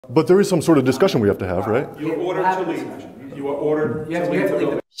But there is some sort of discussion we have to have, right? You were ordered to leave. You were ordered to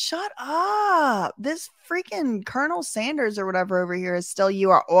leave. Shut up. This freaking Colonel Sanders or whatever over here is still, you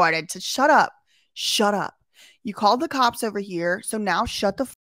are ordered to shut up. Shut up. You called the cops over here, so now shut the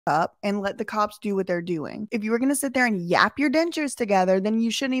up and let the cops do what they're doing. If you were going to sit there and yap your dentures together, then you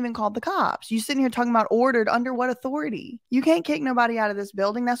shouldn't even call the cops. You sitting here talking about ordered under what authority? You can't kick nobody out of this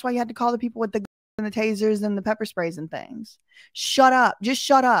building. That's why you had to call the people with the and the tasers and the pepper sprays and things. Shut up. Just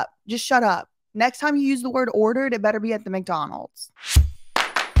shut up. Just shut up. Next time you use the word ordered, it better be at the McDonald's.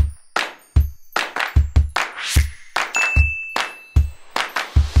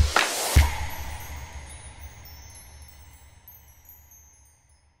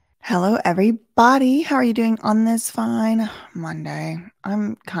 Hello, everybody. How are you doing on this fine Monday?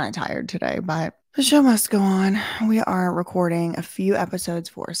 I'm kind of tired today, but the show must go on. We are recording a few episodes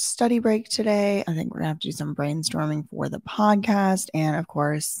for study break today. I think we're going to have to do some brainstorming for the podcast. And of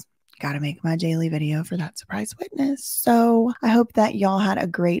course, got to make my daily video for That Surprise Witness. So I hope that y'all had a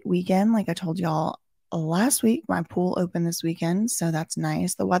great weekend. Like I told y'all last week, my pool opened this weekend, so that's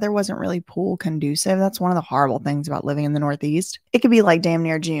nice. The weather wasn't really pool conducive. That's one of the horrible things about living in the Northeast. It could be like damn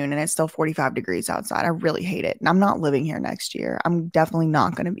near June and it's still 45 degrees outside. I really hate it. And I'm not living here next year. I'm definitely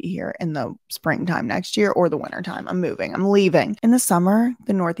not going to be here in the springtime next year or the wintertime. I'm moving. I'm leaving. In the summer,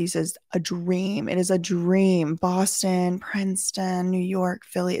 the Northeast is a dream. It is a dream. Boston, Princeton, New York,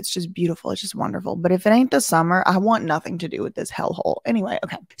 Philly. It's just beautiful. It's just wonderful. But if it ain't the summer, I want nothing to do with this hellhole. Anyway,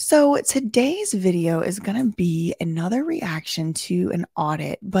 okay. So today's video is going to be another reaction to an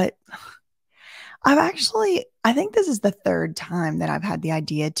audit, but I think this is the third time that I've had the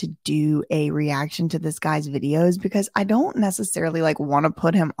idea to do a reaction to this guy's videos because I don't necessarily want to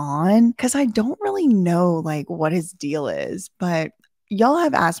put him on because I don't really know what his deal is, but y'all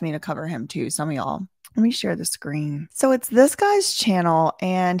have asked me to cover him too. Some of y'all. Let me share the screen. So it's this guy's channel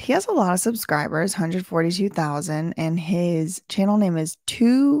and he has a lot of subscribers, 142,000, and his channel name is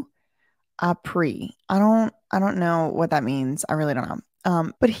Apri. I don't know what that means. I really don't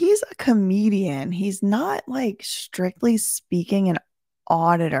know. But he's a comedian. He's not strictly speaking an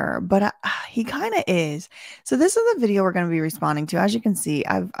auditor, but he kind of is. So this is the video we're going to be responding to. As you can see,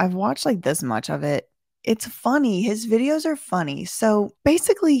 I've watched this much of it. It's funny. His videos are funny. So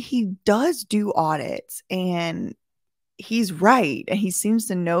basically he does do audits and he's right and he seems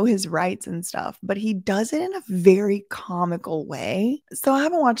to know his rights and stuff, but he does it in a very comical way. So I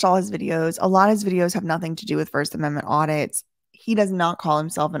haven't watched all his videos. A lot of his videos have nothing to do with First Amendment audits. He does not call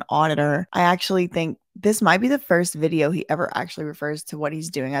himself an auditor. I actually think this might be the first video he ever actually refers to what he's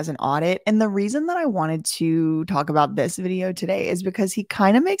doing as an audit. And the reason that I wanted to talk about this video today is because he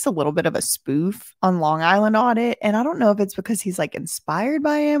kind of makes a little bit of a spoof on Long Island audit. And I don't know if it's because he's inspired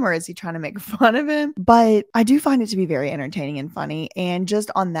by him or is he trying to make fun of him, but I do find it to be very entertaining and funny. And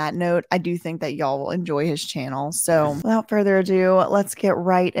just on that note, I do think that y'all will enjoy his channel. So without further ado, let's get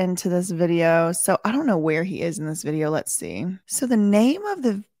right into this video. So I don't know where he is in this video. Let's see. So the name of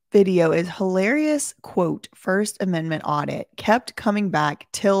the video is hilarious, quote, First Amendment audit kept coming back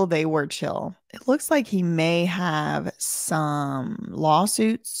till they were chill. It looks like he may have some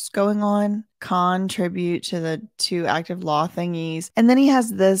lawsuits going on, contribute to the two active law thingies. And then he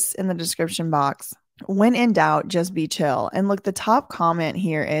has this in the description box. When in doubt, just be chill. And look, the top comment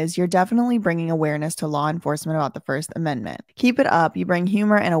here is, you're definitely bringing awareness to law enforcement about the First Amendment. Keep it up. You bring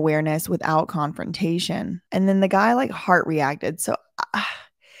humor and awareness without confrontation. And then the guy heart reacted. So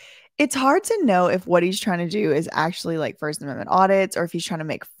it's hard to know if what he's trying to do is actually First Amendment audits or if he's trying to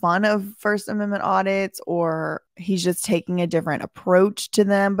make fun of First Amendment audits or he's just taking a different approach to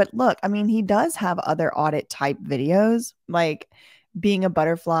them. But look, I mean, he does have other audit type videos, like being a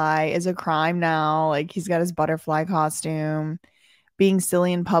butterfly is a crime now. He's got his butterfly costume. Being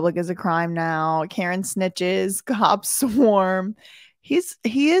silly in public is a crime now. Karen snitches, cops swarm. He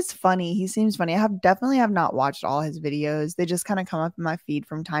is funny. He seems funny. I definitely have not watched all his videos. They just kind of come up in my feed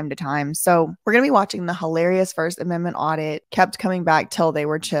from time to time. So we're going to be watching the hilarious First Amendment audit, kept coming back till they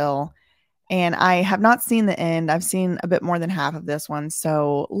were chill. And I have not seen the end. I've seen a bit more than half of this one.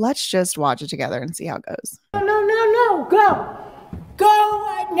 So let's just watch it together and see how it goes. No, go. Go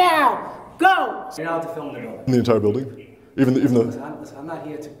right now. Go. You're not allowed to film the building. In the entire building? Even though... Listen, I'm not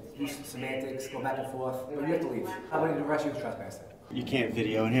here to use semantics, go back and forth. You have to leave. I'm going to arrest you for trespassing. You can't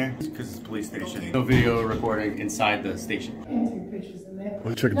video in here because it's a police station. No video recording inside the station. Can't take pictures in there. Why are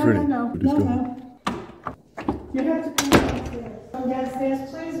you checking Pretty? No. You have to come downstairs. Come downstairs,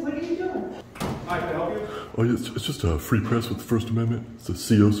 please. What are you doing? Hi, can I help you? Oh, yeah, it's just a free press with the First Amendment. It's a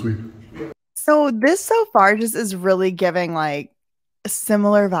CO sweep. So this so far just is really giving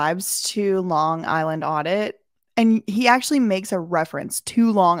similar vibes to Long Island audit. And he actually makes a reference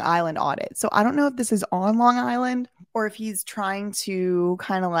to Long Island audit. So I don't know if this is on Long Island or if he's trying to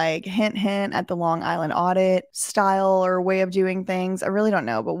kind of like hint at the Long Island audit style or way of doing things. I really don't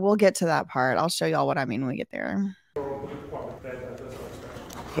know, but we'll get to that part. I'll show y'all what I mean when we get there.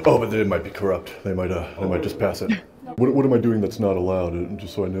 Oh, but they might be corrupt. They might just pass it. What am I doing that's not allowed?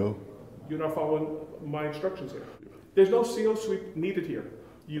 Just so I know. You're not following my instructions here. There's no CO sweep needed here.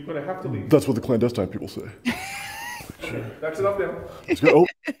 You're going to have to leave. That's what the clandestine people say. Sure. That's enough now. Oh.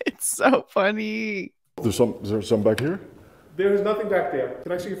 It's so funny. Is there some back here? There is nothing back there.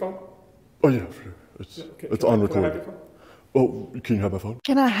 Can I see your phone? Oh yeah, sure. It's on record. Oh, can you have my phone?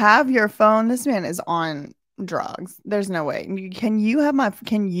 Can I have your phone? This man is on drugs. There's no way. Can you have my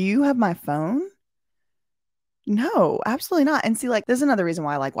phone? No, absolutely not. And see, like, there's another reason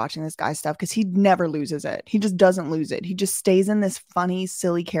why I like watching this guy's stuff, because he never loses it. He just doesn't lose it. He just stays in this funny,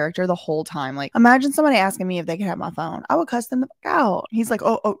 silly character the whole time. Like, imagine somebody asking me if they could have my phone. I would cuss them the fuck out. He's like,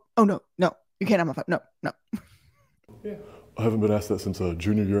 oh, no, you can't have my phone. No. Yeah. I haven't been asked that since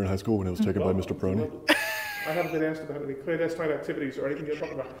junior year in high school when it was taken by Mr. Prony. I haven't been asked about any clandestine activities or anything you're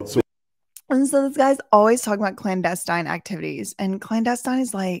talking about. And so this guy's always talking about clandestine activities, and clandestine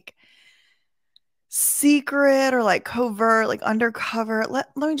is like secret or like covert, like undercover.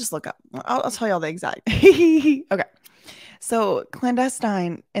 Let me just look up. I'll tell y'all the exact. Okay. So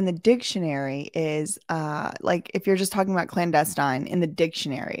clandestine in the dictionary is like, if you're just talking about clandestine in the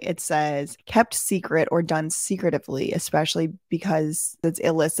dictionary, it says kept secret or done secretively, especially because it's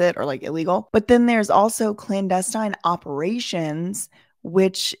illicit or like illegal. But then there's also clandestine operations,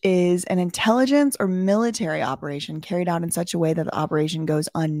 which is an intelligence or military operation carried out in such a way that the operation goes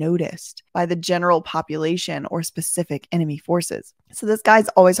unnoticed by the general population or specific enemy forces. So this guy's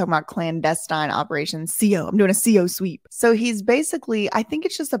always talking about clandestine operations. CO, I'm doing a CO sweep. So he's basically, I think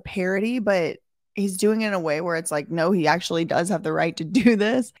it's just a parody, but he's doing it in a way where it's like, no, he actually does have the right to do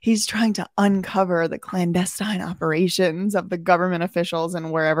this. He's trying to uncover the clandestine operations of the government officials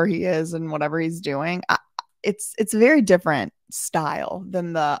and wherever he is and whatever he's doing. It's a very different style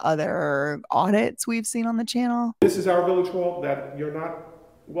than the other audits we've seen on the channel. This is our village hall that you're not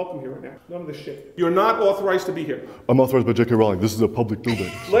welcome here right now. None of this shit. You're not authorized to be here. I'm authorized by J.K. Rowling. This is a public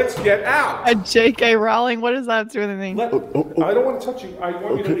building. Let's get out. A J.K. Rowling? What does that do with anything? I don't want to touch you. I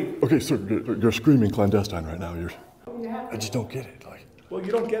want you to leave. Okay, sir, you're screaming clandestine right now. I just don't get it. Well,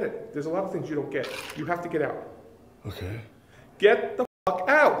 you don't get it. There's a lot of things you don't get. You have to get out. Okay. Get the fuck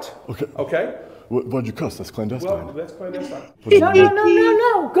out. Okay. Okay? Why'd you cuss? That's clandestine. Well, that's clandestine.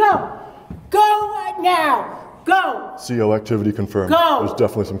 No, go. Go now. Go. CO activity confirmed. Go. There's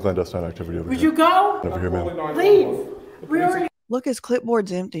definitely some clandestine activity over Would here. you go? Over here, ma'am. Leave. Look, his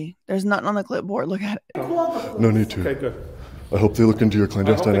clipboard's empty. There's nothing on the clipboard. Look at it. No need to. Okay, good. I hope they look into your I hope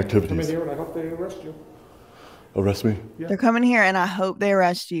clandestine they activities. come in here and I hope they arrest you. Arrest me? Yeah. They're coming here and I hope they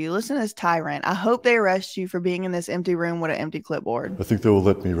arrest you. Listen to this tyrant. I hope they arrest you for being in this empty room with an empty clipboard. I think they will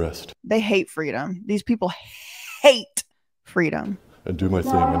let me rest. They hate freedom. These people hate freedom. And do my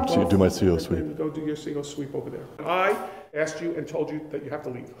thing and do my CO sweep. Go do your CO sweep over there. I asked you and told you that you have to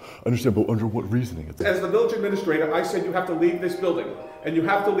leave. I understand, but under what reasoning? As the village administrator, I said you have to leave this building, and you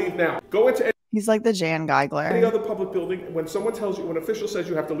have to leave now. Go into He's like the Jan Geigler. any other public building. When someone tells you, when an official says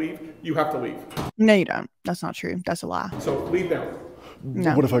you have to leave, you have to leave. No, you don't. That's not true. That's a lie. So leave now.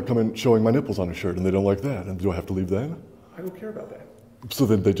 No. What if I come in showing my nipples on a shirt and they don't like that? And do I have to leave then? I don't care about that. So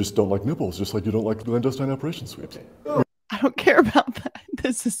then they just don't like nipples, just like you don't like clandestine operation sweeps. Okay. I don't care about that.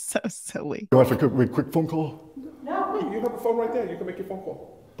 This is so silly. You want to make a quick phone call? No, you have a phone right there. You can make your phone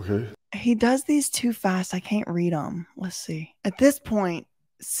call. Okay. He does these too fast. I can't read them. Let's see. At this point,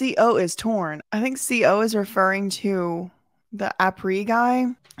 CO is torn. I think CO is referring to the Apri guy.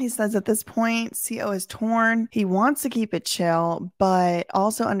 He says at this point, CO is torn. He wants to keep it chill, but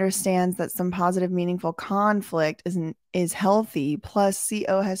also understands that some positive, meaningful conflict is healthy. Plus,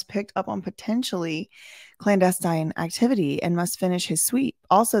 CO has picked up on potentially clandestine activity and must finish his sweep.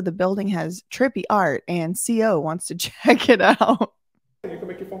 Also, the building has trippy art, and CO wants to check it out. You can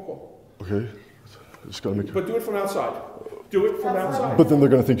make your phone call. Okay. Just gotta make it. But do it from outside. Do it from outside. But then they're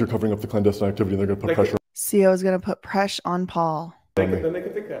gonna think you're covering up the clandestine activity and they're gonna put pressure. CO is going to put pressure on Paul. Then they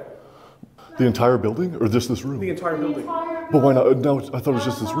can think that. The entire building or just this room? The entire building. But why not? No, I thought it was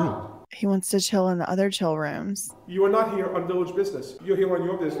just this room. He wants to chill in the other chill rooms. You are not here on village business. You're here on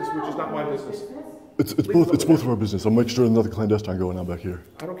your business, which is not my business. It's both of our business. I'll make sure there's nothing clandestine going on back here.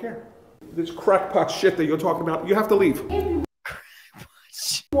 I don't care. This crackpot shit that you're talking about, you have to leave.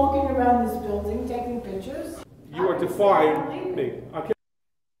 Walking around this building, taking pictures. You are defying me. I can't.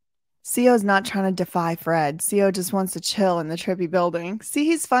 CO's not trying to defy Fred. CO just wants to chill in the trippy building. See,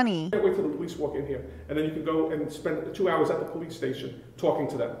 he's funny. Can't wait till the police walk in here, and then you can go and spend 2 hours at the police station talking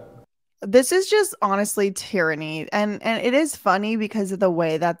to them. This is just honestly tyranny. And it is funny because of the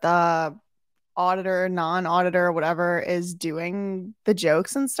way that the auditor, non-auditor, whatever, is doing the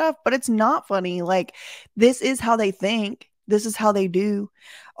jokes and stuff, but it's not funny. Like, this is how they think. This is how they do.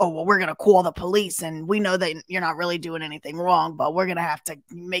 Oh, well, we're going to call the police, and we know that you're not really doing anything wrong, but we're going to have to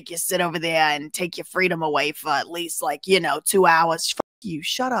make you sit over there and take your freedom away for at least, like, 2 hours. F you.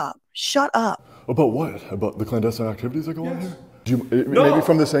 Shut up. Shut up. About what? About the clandestine activities that go on here? No, maybe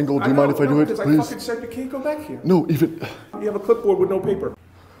from this angle, do you mind if I do it, because please? I fucking said you can't go back here. No, even... You have a clipboard with no paper.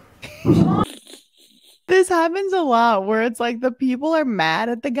 This happens a lot where it's like the people are mad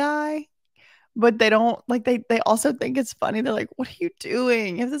at the guy, but they don't, like, they also think it's funny. They're like, what are you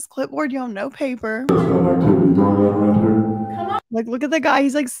doing? You have this clipboard, you have no paper. Like, look at the guy.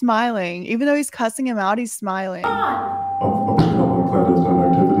 He's like smiling. Even though he's cussing him out, he's smiling.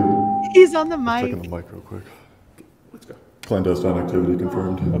 He's on the mic. Checking the mic real quick. Let's go. Clandestine activity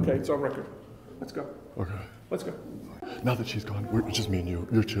confirmed. Okay, it's on record. Let's go. Okay. Let's go. Now that she's gone, it's just me and you.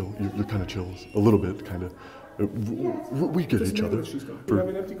 You're chill. You're kind of chills. A little bit, kind of. We get each other. She's gone. You have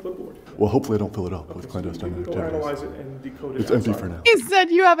an empty clipboard. Well, hopefully I don't fill it up with clandestine Go activities. analyze it and decode it. It's empty for now. He said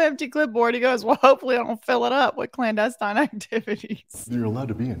you have an empty clipboard. He goes, well, hopefully I don't fill it up with clandestine activities. You're allowed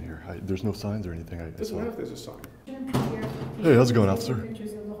to be in here. There's no signs or anything. Doesn't matter if there's a sign. Hey, how's it going, officer?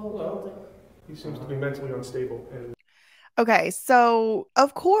 Hello. He seems to be mentally unstable. And Okay, so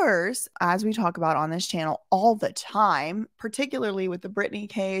of course, as we talk about on this channel all the time, particularly with the Britney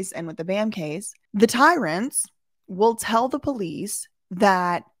case and with the Bam case, the tyrants will tell the police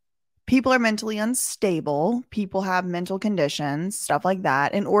that people are mentally unstable, people have mental conditions, stuff like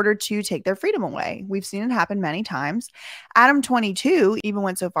that, in order to take their freedom away. We've seen it happen many times. Adam 22 even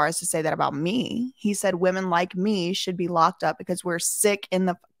went so far as to say that about me. He said women like me should be locked up because we're sick in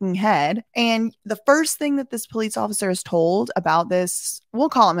the fucking head. And the first thing that this police officer is told about this, we'll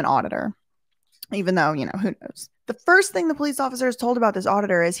call him an auditor, even though, who knows. The first thing the police officer is told about this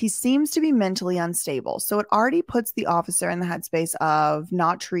auditor is he seems to be mentally unstable. So it already puts the officer in the headspace of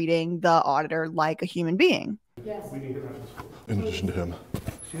not treating the auditor like a human being. Yes. In addition to him.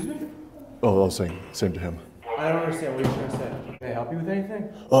 excuse me? Oh, I was saying, same to him. I don't understand what you're trying to say. Can I help you with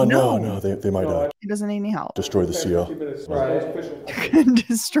anything? Oh, no, they might He doesn't need any help. destroy the CO. 15 minutes. Right. Official.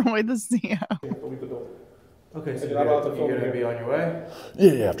 Destroy the CO. Leave the building. Okay, so You're not allowed to film you're gonna here. be on your way?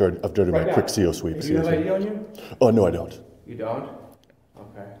 Yeah, after I do my Right quick now. CO sweep. Do you have ID on you? Oh, no, I don't. You don't?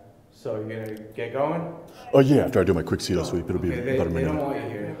 Okay. So you're gonna get going? Oh, yeah, after I do my quick CO sweep, it'll be Okay, about a they don't minute. want you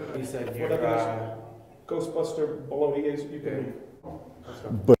here. He said you're, Whatever Ghostbuster baloney is, you can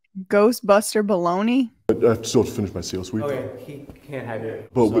leave. But Ghostbuster baloney. I have to still finish my CO sweep. okay, he can't have you.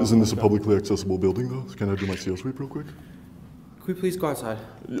 But So- isn't this a publicly accessible building, though? Can I do my CO sweep real quick? Could we please go outside?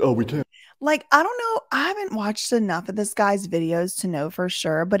 Oh, we can. Like, I don't know. I haven't watched enough of this guy's videos to know for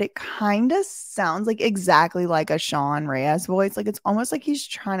sure, but it kind of sounds like exactly like a Sean Reyes voice. Like, it's almost like he's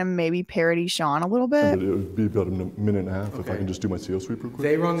trying to maybe parody Sean a little bit. But it would be about a minute and a half if I Okay. can just do my CO sweep real quick.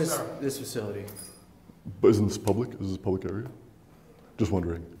 They run this facility. But isn't this public? Is this a public area? Just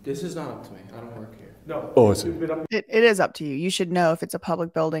wondering. This is not up to me. I don't work here. No. Oh, I see. You've been up- It is up to you. You should know if it's a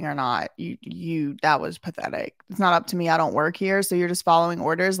public building or not. That was pathetic. It's not up to me. I don't work here. So you're just following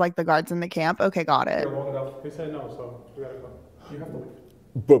orders like the guards in the camp. Okay, got it. here long enough. They said no, so we gotta go. You have to leave.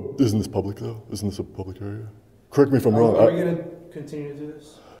 But isn't this public, though? Isn't this a public area? Correct me if I'm wrong. Are we gonna continue to do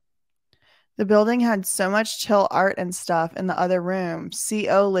this? The building had so much chill art and stuff in the other room.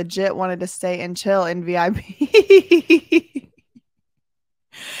 CO legit wanted to stay and chill in VIP.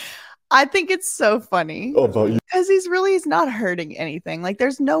 I think it's so funny Oh, about you. because he's not hurting anything. Like,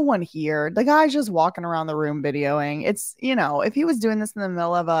 there's no one here. The guy's just walking around the room videoing. It's, if he was doing this in the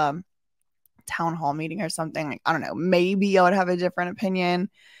middle of a town hall meeting or something, like, I don't know, maybe I would have a different opinion.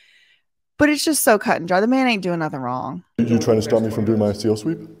 But it's just so cut and dry. The man ain't doing nothing wrong. You trying to stop me from doing my CO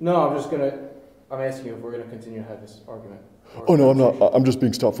sweep? No, I'm asking you if we're gonna continue to have this argument. Oh, no, I'm not. I'm just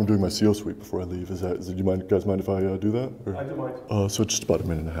being stopped from doing my CO sweep before I leave. Do you guys mind if I do that? Or? I do mind. So it's just about a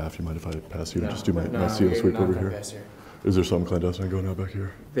minute and a half. You mind if I pass you and No, just do my no, CO you're sweep not over gonna here? pass here. Is there something clandestine going on back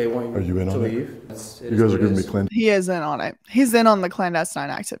here? They want Are you in to on it? leave. You guys are giving me He is in on it. He's in on the clandestine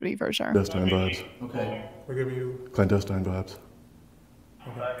activity for sure. clandestine vibes. Okay. We're giving you. Clandestine vibes. I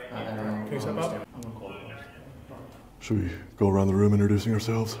don't know. Can you step up? I'm gonna call the police. Should we go around the room introducing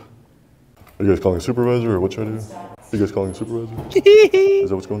ourselves? Are you guys calling a supervisor or what should I do? Are you guys calling a supervisor? Is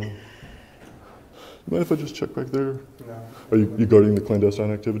that what's going on? You mind if I just check back there? No. Are you guarding the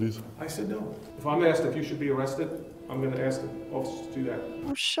clandestine activities? I said no. If I'm asked if you should be arrested, I'm going to ask the officers to do that.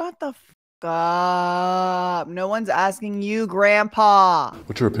 Oh, shut the f up. No one's asking you, Grandpa.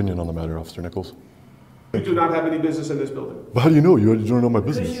 What's your opinion on the matter, Officer Nichols? You do not have any business in this building. But how do you know? You don't know my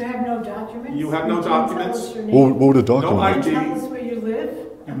Because business. you have no documents? You have no documents? What would a No document? ID. Tell us where you live?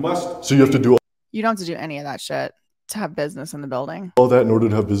 You must. So you have to do You don't have to do any of that shit to have business in the building. all that in order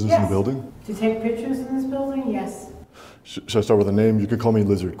to have business in the Yes. building? To take pictures in this building? Yes. Should I start with a name? You can call me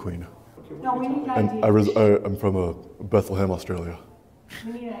Lizard Queen. No, we need And ID. I'm from Bethlehem, Australia.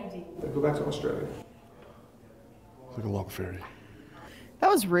 We need ID. Go back to Australia. It's like a long ferry. That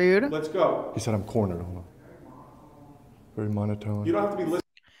was rude. Let's go. He said I'm cornered. Hold on. Very monotone. You don't have to be listening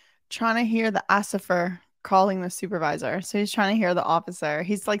Trying to hear the Asifer calling the supervisor. So he's trying to hear the officer.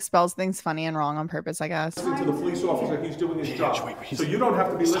 He's like spells things funny and wrong on purpose, I guess. to the police officer. He's doing his job. So you don't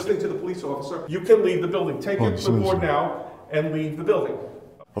have to be listening to the police officer. You can leave the building. Take your clipboard now and leave the building.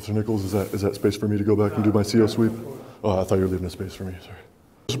 Officer Nichols, is that space for me to go back and do my CO sweep? Oh, I thought you were leaving a space for me. Sorry.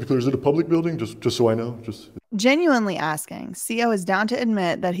 Just to be clear, is it a public building? Just so I know. Genuinely asking. CO is down to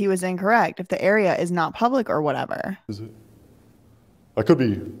admit that he was incorrect if the area is not public or whatever. Is it? I could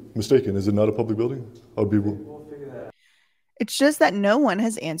be mistaken. Is it not a public building? I would be. It's just that no one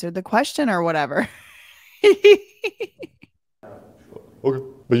has answered the question or whatever. Okay.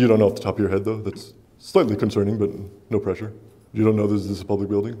 But you don't know off the top of your head, though? That's slightly concerning, but no pressure. You don't know this is a public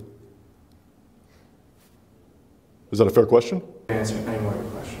building? Is that a fair question? Answer any more of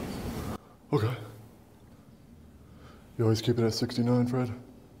your questions. Okay. You always keep it at 69, Fred?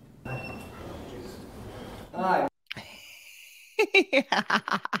 Hi.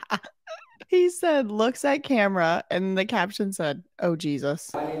 He said, looks at camera, and the caption said, oh, Jesus.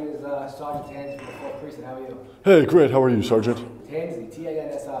 My name is Sergeant Tansy from the 4th Precinct. How are you? Hey, great. How are you, Sergeant? Tansy,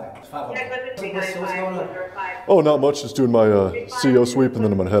 T-A-N-S-I. It's 5 What's going on? Oh, not much. Just doing my CO sweep, and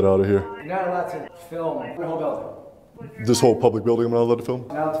then I'm going to head out of here. You're not allowed to film the whole building. This whole public building I'm not allowed to film?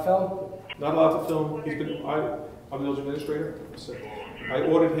 You're not allowed to film? Not allowed to film. I'm the village administrator. So I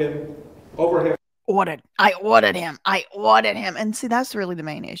ordered him over here. I ordered him. And see, that's really the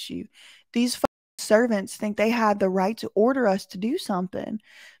main issue. These servants think they have the right to order us to do something.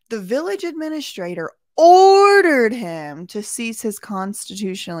 The village administrator ordered him to cease his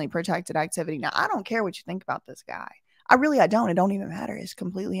constitutionally protected activity. Now, I don't care what you think about this guy. I don't. It don't even matter. It's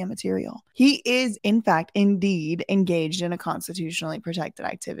completely immaterial. He is, in fact, indeed engaged in a constitutionally protected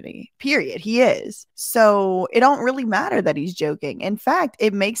activity. Period. He is. So it don't really matter that he's joking. In fact,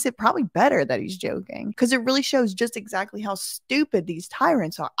 it makes it probably better that he's joking because it really shows just exactly how stupid these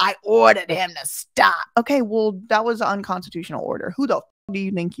tyrants are. I ordered him to stop. Okay, well, that was an unconstitutional order. Who the f do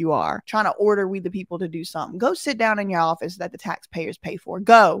you think you are? Trying to order we the people to do something. Go sit down in your office that the taxpayers pay for.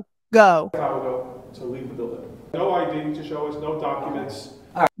 Go. Hour ago to leave the building. No ID to show us, no documents.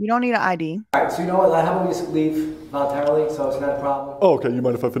 You don't need an ID. All right, so you know what? How about we just leave voluntarily so it's not a problem? Oh, okay. You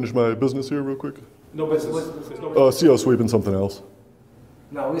mind if I finish my business here real quick? No business. There's no business. CO sweep and something else.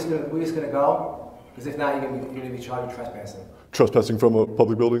 No, we're just gonna go, because if not, you're gonna be charged with trespassing. Trespassing from a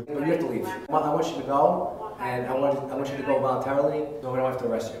public building? But you have to leave. I want you to go, and I want you to go voluntarily, so we don't have to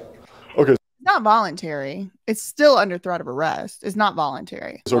arrest you. Okay. It's not voluntary. It's still under threat of arrest. It's not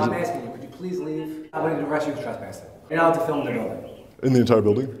voluntary. So I'm asking you, could you please leave? I'm going to arrest you for trespassing. You're not allowed to film in the building. In the entire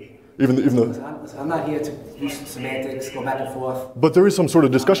building? Even though... Listen, I'm not here to use semantics, go back and forth. But there is some sort of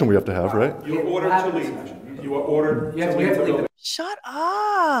discussion we have to have, right? You are ordered to leave. You are ordered to leave the building. Shut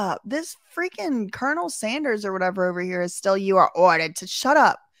up. This freaking Colonel Sanders or whatever over here is still, you are ordered to shut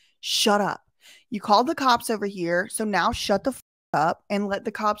up. Shut up. You called the cops over here, so now shut the up and let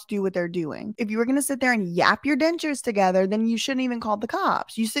the cops do what they're doing. If you were going to sit there and yap your dentures together, then you shouldn't even call the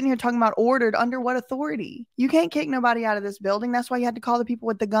cops. You sitting here talking about ordered under what authority? You can't kick nobody out of this building. That's why you had to call the people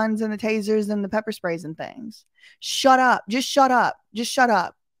with the guns and the tasers and the pepper sprays and things. Shut up. Just shut up. Just shut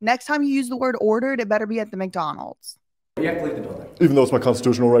up. Next time you use the word ordered, it better be at the McDonald's. You have to leave the building. Even though it's my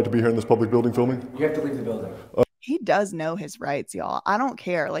constitutional right to be here in this public building filming? You have to leave the building. He does know his rights, y'all. I don't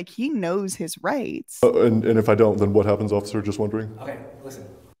care. Like, he knows his rights. And if I don't, then what happens, officer? Just wondering. Okay, listen.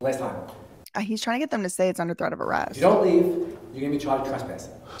 Last time. He's trying to get them to say it's under threat of arrest. If you don't leave, you're going to be charged with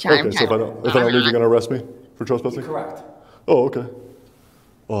trespassing. Okay, so if I don't leave, you're going to arrest me for trespassing? Correct. Oh, okay.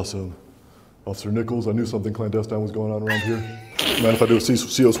 Awesome. Officer Nichols, I knew something clandestine was going on around here. Mind if I do a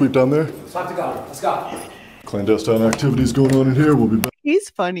CO sweep down there? It's time to go. Let's go. Clandestine activities going on in here. We'll be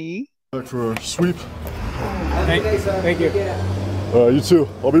He's funny. back for our sweep. Thank you. You too.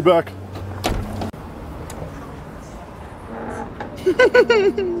 I'll be back.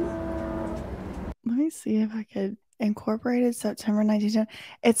 Let me see if I could incorporate it. September 1910.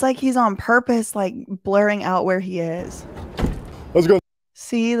 It's like he's on purpose, like blurring out where he is. How's it going?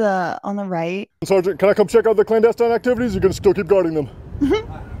 See the on the right? Sergeant, can I come check out the clandestine activities? You're gonna still keep guarding them.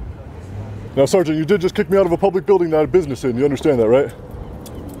 Now, Sergeant, you did just kick me out of a public building that I had business in. You understand that, right?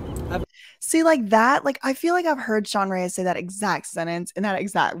 See, like that, like I feel like I've heard Sean Reyes say that exact sentence in that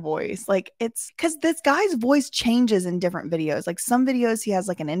exact voice. Like it's because this guy's voice changes in different videos. Like some videos he has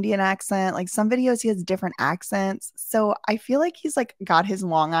like an Indian accent, like some videos he has different accents. So I feel like he's like got his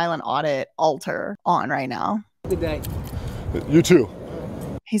Long Island audit alter on right now. Good day. You too.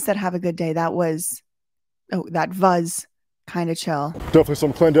 He said, have a good day. That was, oh, that was kind of chill. Definitely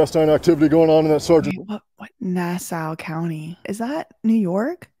some clandestine activity going on in that, Sergeant. Wait, what Nassau County? Is that New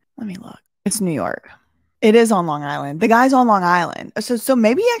York? Let me look. It's New York. It is on Long Island. The guy's on Long Island. So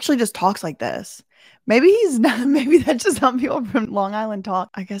maybe he actually just talks like this. Maybe he's not, maybe that's just how people from Long Island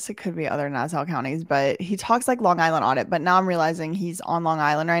talk. I guess it could be other Nassau counties, but he talks like Long Island audit. But now I'm realizing he's on Long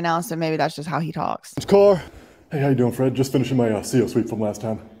Island right now. So maybe that's just how he talks. It's car. Hey, how you doing, Fred? Just finishing my CO sweep from last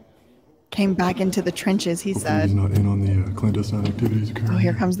time. Came back into the trenches, he said. He's not in on the clandestine activities occurring. Oh,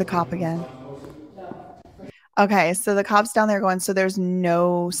 here comes the cop again. Okay, so the cop's down there going, so there's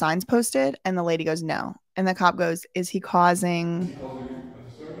no signs posted? And the lady goes, no. And the cop goes, is he causing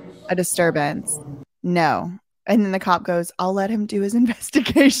a disturbance? No. And then the cop goes, I'll let him do his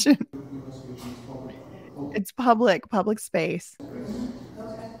investigation. It's public space.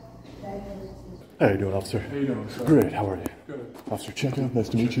 How you doing, officer? How you doing, sir? Great, how are you? Good. Officer Chenko, nice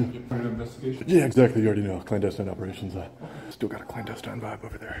to meet you. Private investigation? Yeah, exactly, you already know. Clandestine operations. Still got a clandestine vibe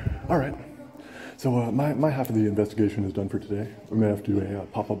over there. All right. So my half of the investigation is done for today. We may have to do a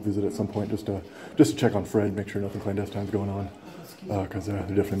pop-up visit at some point just to check on Fred, make sure nothing clandestine's going on. Because there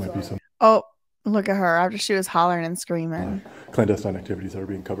definitely might be some... Oh, look at her after she was hollering and screaming. Clandestine activities that are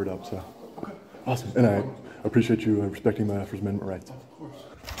being covered up, so... Awesome. And I appreciate you respecting my First Amendment rights. Of course.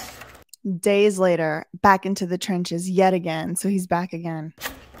 Days later, back into the trenches yet again. So he's back again.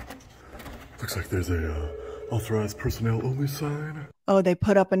 Looks like there's a authorized personnel only sign. Oh, they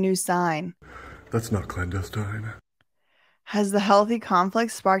put up a new sign. That's not clandestine. Has the healthy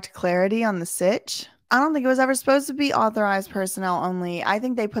conflict sparked clarity on the sitch? I don't think it was ever supposed to be authorized personnel only. I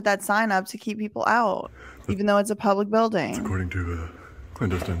think they put that sign up to keep people out, even though it's a public building. It's according to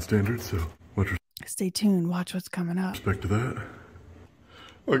clandestine standards, so much Stay tuned. Watch what's coming up. respect to that.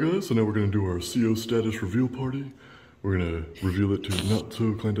 All right, guys, so now we're going to do our CO status reveal party. We're going to reveal it to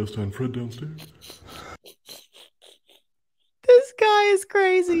not-so-clandestine Fred downstairs. This guy is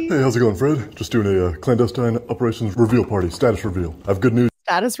crazy. Hey, how's it going, Fred? Just doing a clandestine operations reveal party, status reveal. I have good news.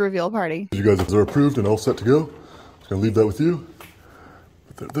 Status reveal party. You guys are approved and all set to go. Just going to leave that with you.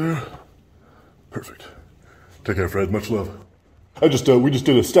 Put that there. Perfect. Take care, Fred. Much love. We just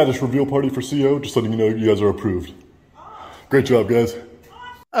did a status reveal party for CO, just letting you know you guys are approved. Great job, guys.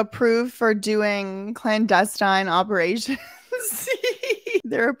 Approved for doing clandestine operations.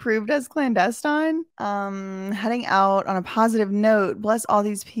 They're approved as clandestine. Heading out on a positive note. Bless all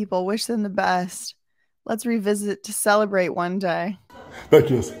these people. Wish them the best. Let's revisit to celebrate one day. Thank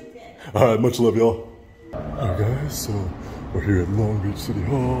you. All right, much love, y'all. All right, guys, so we're here at Long Beach City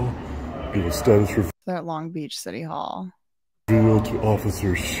Hall. Give a status reveal They're at Long Beach City Hall. to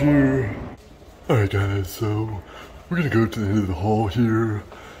Officer Shear. All right, guys, so we're going to go to the end of the hall here.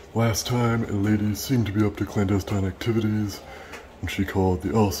 Last time, a lady seemed to be up to clandestine activities, and she called the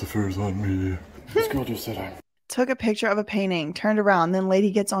Asifers on me. This girl just said I Took a picture of a painting, turned around, then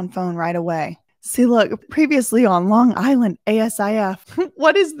lady gets on phone right away. See, look, previously on Long Island, ASIF.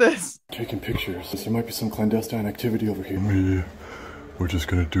 What is this? taking pictures. There might be some clandestine activity over here. We're just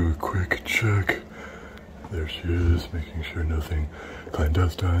going to do a quick check. There she is, making sure nothing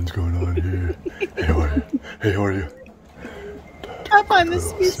clandestine's going on here. Hey, how are you? Hey, how are you? I find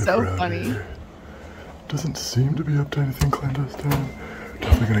this to be Sniff so around funny. here. Doesn't seem to be up to anything clandestine.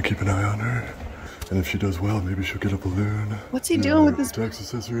 Definitely gonna keep an eye on her. And if she does well, maybe she'll get a balloon. What's he doing with this? Tax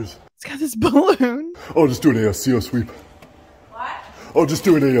assessors. He's got this balloon. Oh, just doing a CO sweep. What? Oh, just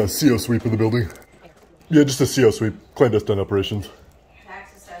doing a CO sweep in the building. Yeah, just a CO sweep. Clandestine operations.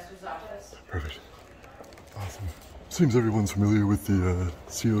 Tax assessor's office. Perfect. Awesome. Seems everyone's familiar with the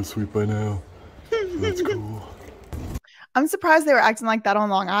CO sweep by now. So that's cool. I'm surprised they were acting like that on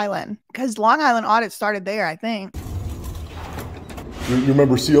Long Island, because Long Island audit started there, I think. You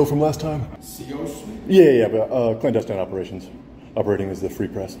remember CO from last time? CO sweep? Yeah, but clandestine operations. Operating as the free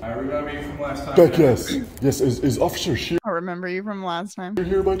press. I remember you from last time. Back, yes. Yes, is Officer Shear I remember you from last time.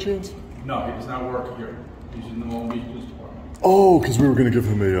 here by chance? No, he does not work here. He's in the Long Beach Police Department. Oh, because we were going to give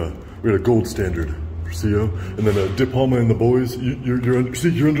him we had a gold standard for CO, and then Diploma and the boys. You're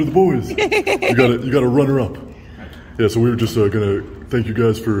under the boys. you got a runner up. Yeah, so we were just gonna thank you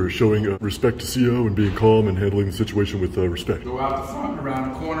guys for showing respect to CO and being calm and handling the situation with respect. Go out the front,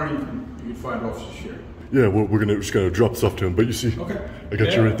 around the corner, you can find Officer Shear. Yeah, well, we're just gonna drop stuff to him, but you see, Okay. I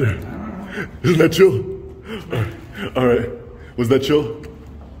got you right there. Isn't that chill? All right. Was that chill?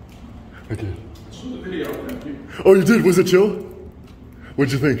 Okay. This was a video, thank you. Oh, you did? Was it chill?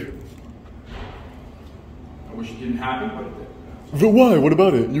 What'd you think? I wish it didn't happen, but it did. But why? What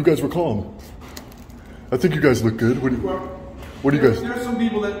about it? You guys were calm. I think you guys look good. What do you guys? There's some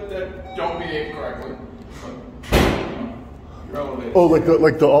people that don't behave correctly, but you're elevated. Oh, like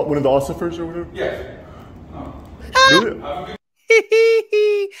the one of the Asifers or whatever? Yes. No. Really?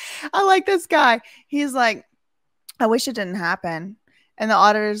 I like this guy. He's like, I wish it didn't happen. And the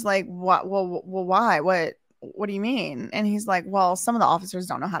auditor's like, what? Well, why? What do you mean? And he's like, well, some of the officers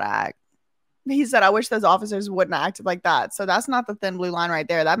don't know how to act. He said, I wish those officers wouldn't have acted like that. So that's not the thin blue line right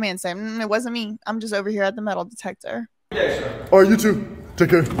there. That man saying, it wasn't me. I'm just over here at the metal detector. Yes, sir. All right, you two. Take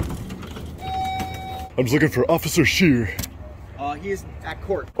care. I'm just looking for Officer Shear. He is at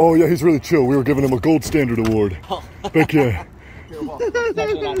court. Oh, yeah, he's really chill. We were giving him a gold standard award. Heck yeah.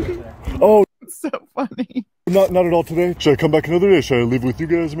 Oh, It's so funny. not at all today. Should I come back another day? Should I leave with you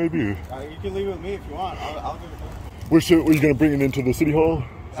guys maybe? You can leave it with me if you want. I'll give it to you. Were you going to bring it into the city hall?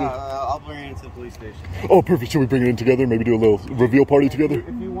 I'll bring it into the police station. Oh, perfect. Should we bring it in together? Maybe do a little reveal party together?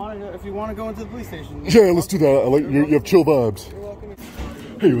 If you want to go into the police station. Yeah, let's do that. I like you have chill vibes.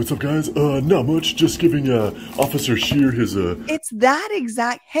 Hey, what's up, guys? Not much. Just giving Officer Shear his It's that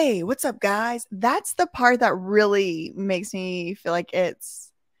exact, hey, what's up, guys? That's the part that really makes me feel like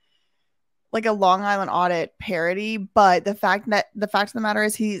it's like a Long Island Audit parody. But the fact of the matter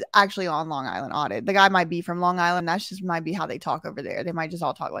is he's actually on Long Island Audit. The guy might be from Long Island. That's just might be how they talk over there. They might just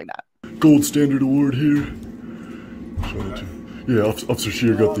all talk like that. gold standard award here. Yeah, Officer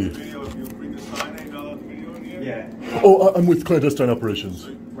Shear got the. Yeah. Oh, I'm with clandestine operations.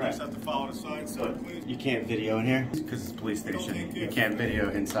 Right. You can't video in here because it's a police station. You can't video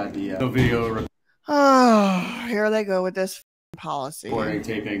inside the no video Oh, here they go with this policy. recording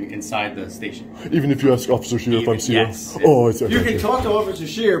taping inside the station. Even if you ask Officer Shear if I'm CO? Yes. Oh, I see. You Okay. can talk to Officer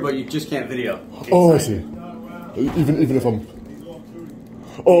Shear, but you just can't video. Oh, I see. Even if I'm.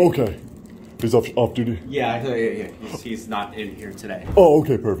 Oh, okay. He's off duty. Yeah. He's not in here today. Oh,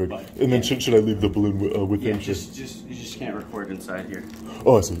 okay, perfect. But, And then should I leave the balloon with Yeah, him? you just can't record inside here.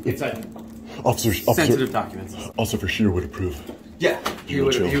 Oh, I see. Inside Officer sensitive documents. Officer Shear would approve. Yeah, he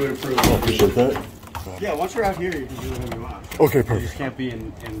would approve. I appreciate that. Yeah, once you're out here, you can do whatever you want. Okay, You perfect. just can't be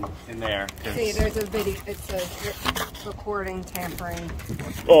in there. See, there's a video. It's a recording tampering.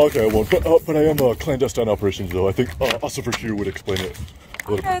 Oh, okay, I won't. But I am clandestine operations, though. I think Officer Shear would explain it.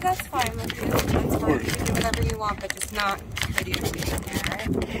 Okay, that's fine with you. That's fine. You can do whatever you want, but just not videotaping here,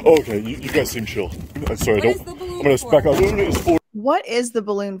 right? Oh, okay, you guys seem chill. I'm sorry, What is the balloon I'm gonna for? back out. The balloon is for What is the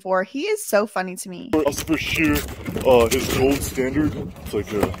balloon for? He is so funny to me. Officer Shear, his gold standard. It's like,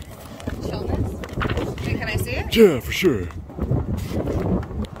 Chillness. Okay, can I see it? yeah, for sure.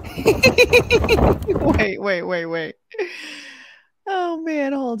 Wait. Oh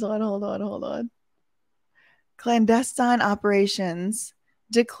man, hold on. Clandestine operations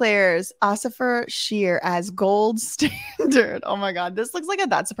declares Asif Shear as gold standard. Oh my god, this looks like a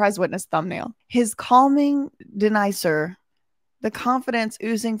That Surprise Witness thumbnail. His calming denicer, the confidence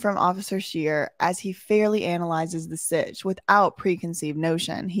oozing from Officer Shear as he fairly analyzes the sitch without preconceived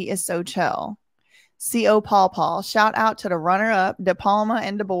notion. He is so chill. CO Paul. Shout out to the runner-up, De Palma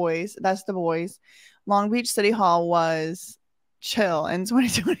and Du Bois. That's Du Bois. Long Beach City Hall was chill in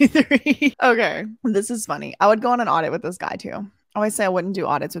 2023. Okay, this is funny. I would go on an audit with this guy too. I always say I wouldn't do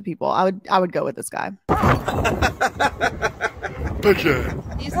audits with people. I would go with this guy. Becca.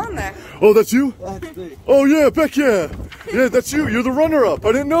 He's on there. Oh, that's you? That's me. Oh yeah, Becca. Yeah, that's you. You're the runner-up.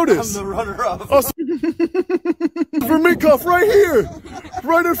 I didn't notice. I'm the runner-up. Oh, for Minkoff right here,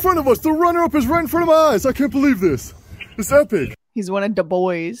 right in front of us. The runner-up is right in front of my eyes. I can't believe this. It's epic. He's one of Du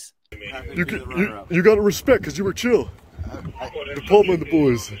Bois. You got to respect because you were chill. The Palma and the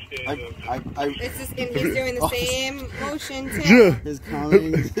boys. It's just, and he's doing the same motion too. Yeah. His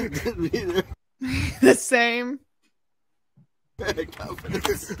calming The same.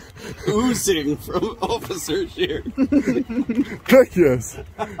 confidence oozing from Officer Shear. Heck yes.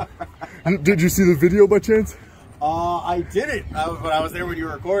 Did you see the video by chance? I didn't, but I was there when you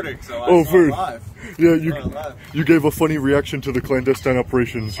were recording, so I saw fair. it live. Yeah, you gave a funny reaction to the clandestine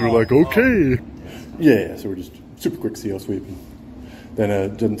operations. You're like, okay. Yeah, so we're just super quick CO sweep.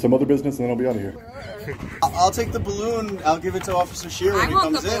 Then did some other business, and then I'll be out of here. I'll take the balloon. I'll give it to Officer Shear when he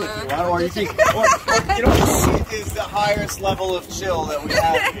want comes the in if you balloon. want. Or you can, you know, this is the highest level of chill that we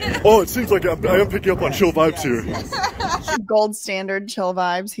have here. Oh, it seems like I am picking up on chill vibes here. Gold standard chill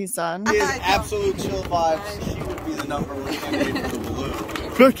vibes, he said. He is absolute chill vibes. He would be the #1 candidate for the balloon.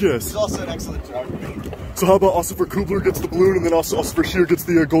 Heck yes. He's also an excellent driver. So how about Asif Kubler gets the balloon and then Asif Shear gets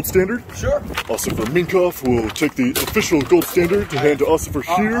the gold standard? Sure. Asif Minkoff will take the official gold standard to hand to Asif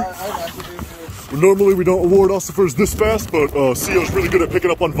Shear. Normally we don't award Asifers this fast, but CEO's really good at picking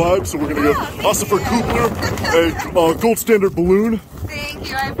up on vibes, so we're gonna give Asif Kubler a gold standard balloon. Thank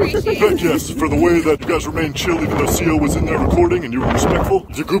you, I appreciate it. Heck yes, for the way that you guys remained chill even though CEO was in there recording and you were respectful.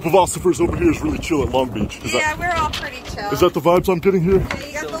 Your group of Asifers over here is really chill at Long Beach. Yeah, we're all pretty chill. Is that the vibes I'm getting here? Yeah,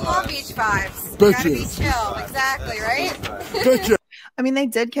 you got the Long Beach vibes. Thank Gotta you. be chill, exactly, right? Heck yeah. I mean, they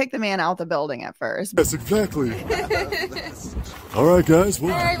did kick the man out the building at first. Yes, exactly. All right, guys.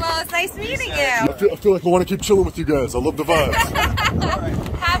 Well, All right, well, it's nice meeting you. I feel like I want to keep chilling with you guys. I love the vibes.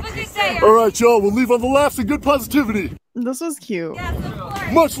 Have a good day. All right, y'all. We'll leave on the laughs and good positivity. This was cute. Yes, of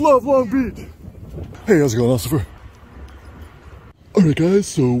course. Much love, Long Beach. Hey, how's it going, Asif? All right, guys.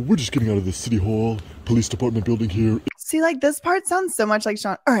 So we're just getting out of the City Hall Police Department building here. See, like, this part sounds so much like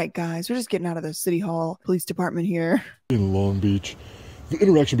Sean. All right, guys, we're just getting out of the City Hall Police Department here. In Long Beach. The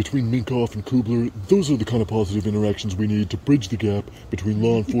interaction between Minkoff and Kubler, those are the kind of positive interactions we need to bridge the gap between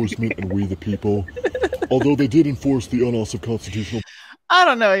law enforcement and we the people. Although they did enforce the unlawful constitutional I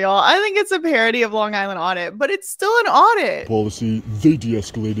don't know, y'all. I think it's a parody of Long Island Audit, but it's still an audit. policy, they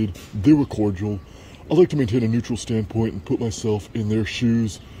de-escalated, they were cordial. I like to maintain a neutral standpoint and put myself in their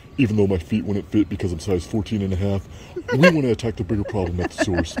shoes, even though my feet wouldn't fit because I'm size 14 and a half. We want to attack the bigger problem at the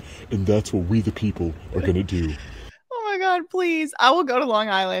source, and that's what we the people are going to do. Oh my God, please. I will go to Long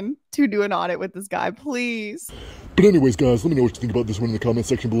Island to do an audit with this guy, please. But anyways, guys, let me know what you think about this one in the comment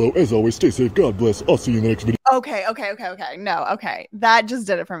section below. As always, stay safe, God bless, I'll see you in the next video. Okay. No, okay. That just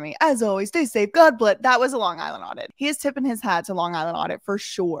did it for me. As always, stay safe. God bless. That was a Long Island Audit. He is tipping his hat to Long Island Audit for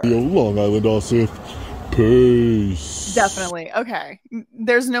sure. Yo, Long Island, Asif. Peace. Definitely. Okay.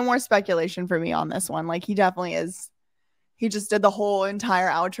 There's no more speculation for me on this one. Like, he definitely is. He just did the whole entire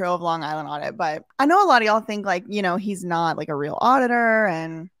outro of Long Island Audit. But I know a lot of y'all think, like, you know, he's not like a real auditor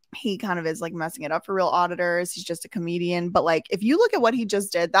and he kind of is like messing it up for real auditors. He's just a comedian. But like, if you look at what he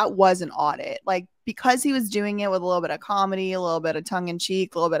just did, that was an audit. Like, because he was doing it with a little bit of comedy, a little bit of tongue in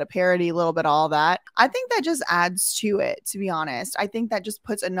cheek, a little bit of parody, a little bit of all that. I think that just adds to it, to be honest. I think that just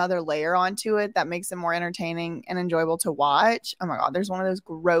puts another layer onto it that makes it more entertaining and enjoyable to watch. Oh my God, there's one of those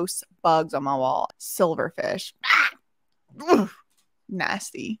gross bugs on my wall. Silverfish. Ugh.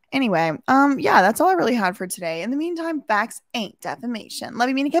 Nasty. Anyway, yeah, that's all I really had for today. In the meantime, facts ain't defamation. Love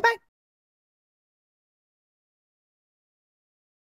you, meaning, okay, bye.